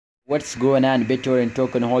What's going on, Bittorrent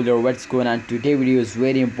token holder? What's going on? Today video is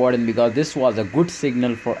very important because this was a good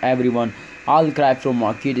signal for everyone. All crypto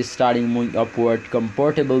market is starting moving upward,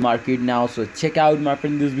 comfortable market now. So check out, my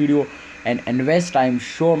friend, this video and invest. I'm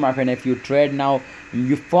sure, my friend, if you trade now,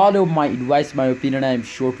 you follow my advice, my opinion, I'm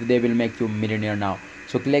sure today will make you a millionaire now.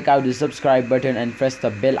 So click out the subscribe button and press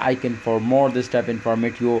the bell icon for more this type of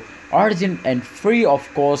informative, urgent and free of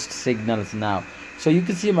cost signals now. So you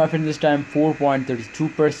can see, my friend, this time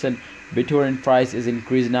 4.32% Bittorrent price is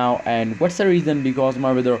increased now. And what's the reason? Because,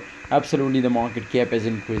 my brother, absolutely the market cap is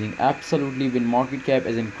increasing. Absolutely, when market cap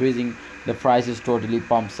is increasing, the price is totally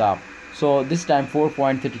pumps up. So this time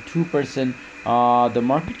 4.32%, the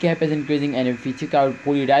market cap is increasing. And if we check out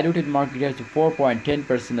fully diluted market cap, to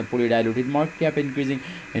 4.10%, the fully diluted market cap increasing,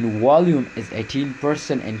 and volume is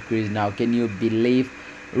 18% increase now. Can you believe?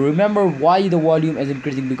 Remember why the volume is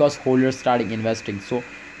increasing? Because holders starting investing. So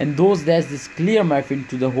in those days, this clear, my friend,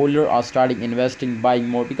 to the holder are starting investing, buying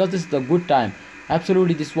more, because this is the good time.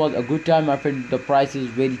 Absolutely, this was a good time, my friend. The price is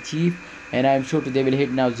very cheap, and I'm sure they will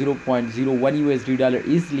hit now 0.01 USD dollar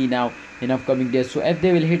easily now in upcoming days. So if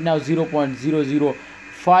they will hit now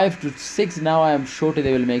 0.005 to 6 now, I am sure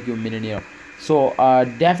they will make you a millionaire. So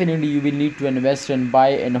definitely you will need to invest and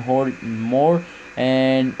buy and hold more.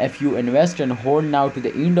 And if you invest and hold now to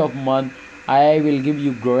the end of month, I will give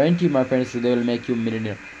you guarantee, my friends, so they will make you a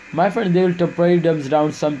millionaire. My friend, they will temporarily dumps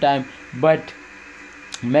down sometime, but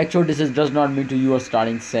make sure this does not mean to you are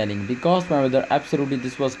starting selling, because, my brother, absolutely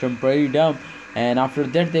this was temporary dump, and after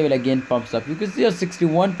that they will again pumps up. You can see a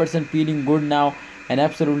 61% feeling good now, and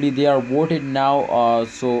absolutely they are voted now.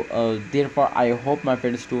 Therefore I hope, my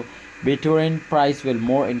friends, to Bittorrent price will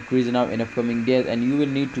more increase now in upcoming days, and you will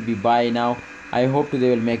need to be buy now. I hope they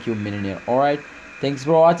will make you a millionaire. Alright, thanks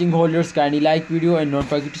for watching, holders. Kindly like video and don't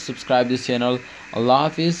forget to subscribe this channel. Allah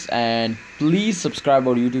Hafiz, and please subscribe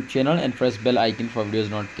our YouTube channel and press bell icon for videos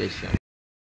notification.